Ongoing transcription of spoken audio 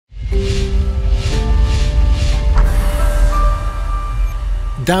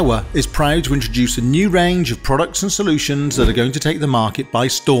Dahua is proud to introduce a new range of products and solutions that are going to take the market by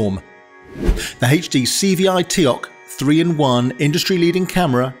storm. The HDCVI TiOC 3-in-1 industry-leading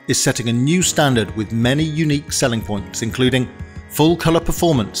camera is setting a new standard with many unique selling points, including full colour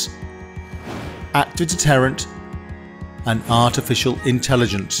performance, active deterrent, and artificial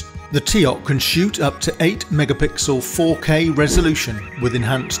intelligence. The TiOC can shoot up to 8 megapixel 4K resolution with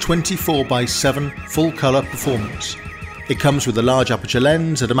enhanced 24:7 full colour performance. It comes with a large aperture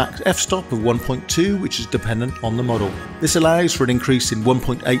lens at a max f-stop of 1.2, which is dependent on the model. This allows for an increase in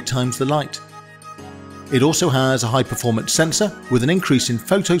 1.8 times the light. It also has a high-performance sensor with an increase in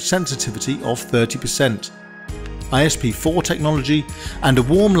photosensitivity of 30%, ISP4 technology, and a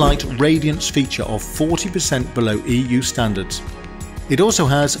warm light Radiance feature of 40% below EU standards. It also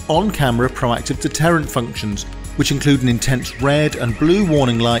has on-camera proactive deterrent functions, which include an intense red and blue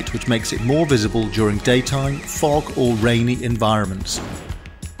warning light which makes it more visible during daytime, fog or rainy environments.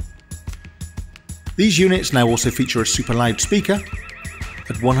 These units now also feature a super loudspeaker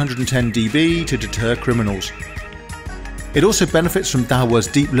at 110 dB to deter criminals. It also benefits from Dahua's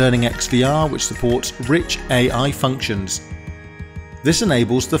Deep Learning XVR, which supports rich AI functions. This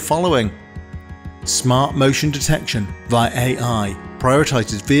enables the following: smart motion detection via AI,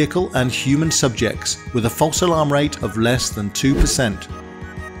 prioritises vehicle and human subjects with a false alarm rate of less than 2%.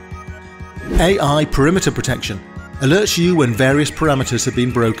 AI perimeter protection alerts you when various parameters have been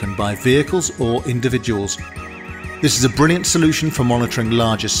broken by vehicles or individuals. This is a brilliant solution for monitoring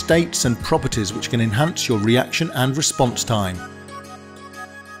large estates and properties, which can enhance your reaction and response time.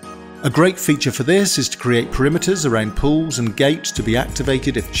 A great feature for this is to create perimeters around pools and gates to be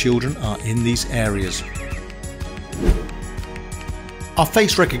activated if children are in these areas. Our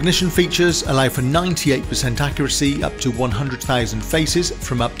face recognition features allow for 98% accuracy up to 100,000 faces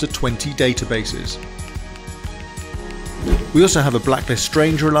from up to 20 databases. We also have a blacklist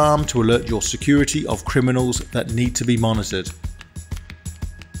stranger alarm to alert your security of criminals that need to be monitored.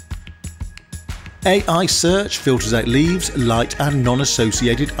 AI search filters out leaves, light and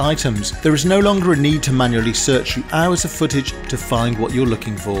non-associated items. There is no longer a need to manually search through hours of footage to find what you're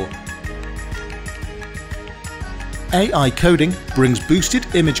looking for. AI coding brings boosted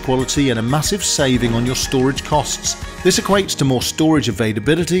image quality and a massive saving on your storage costs. This equates to more storage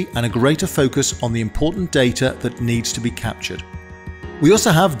availability and a greater focus on the important data that needs to be captured. We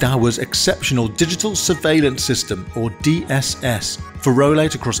also have Dahua's exceptional Digital Surveillance System, or DSS, for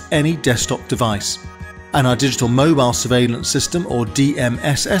rollout across any desktop device, and our Digital Mobile Surveillance System, or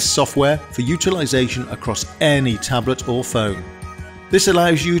DMSS software, for utilization across any tablet or phone. This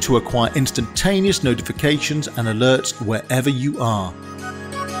allows you to acquire instantaneous notifications and alerts wherever you are.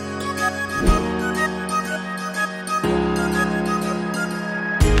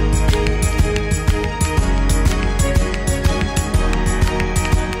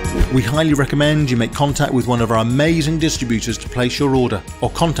 We highly recommend you make contact with one of our amazing distributors to place your order, or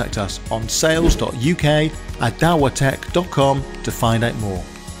contact us on sales.uk@dahuatech.com to find out more.